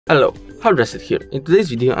Hello, Hardresset here. In today's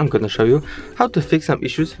video I'm gonna show you how to fix some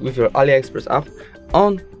issues with your AliExpress app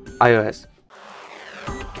on iOS.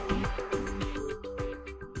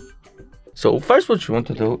 So first what you want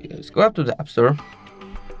to do is go up to the App Store,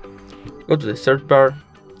 go to the search bar,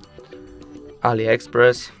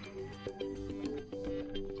 AliExpress,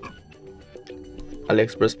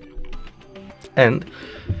 and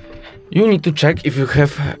you need to check if you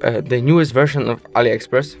have the newest version of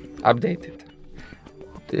AliExpress updated.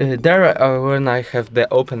 When I have the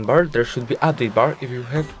open bar, there should be update bar if you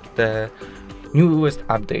have the newest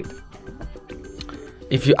update.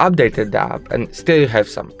 If you updated the app and still you have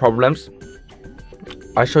some problems,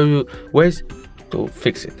 I show you ways to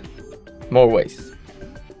fix it. More ways.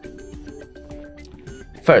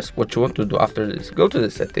 First, what you want to do after this, go to the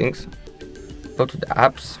settings, go to the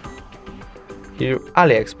apps, here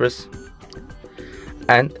AliExpress,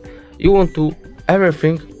 and you want to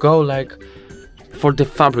everything go like for the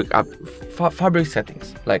fabric app, fabric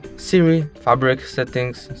settings, like Siri, fabric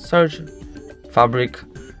settings, search, fabric,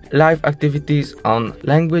 live activities on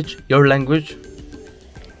language, your language.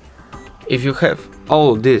 If you have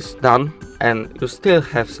all this done and you still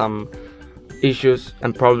have some issues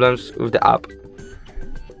and problems with the app,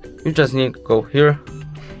 you just need to go here,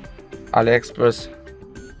 AliExpress,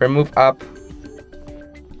 remove app,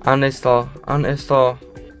 uninstall,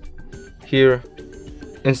 here,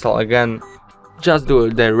 install again. Just do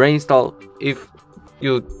the reinstall. If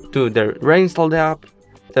you do the reinstall the app,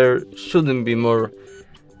 there shouldn't be more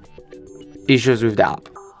issues with the app.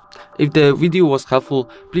 If the video was helpful,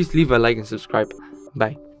 please leave a like and subscribe.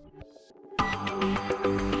 Bye.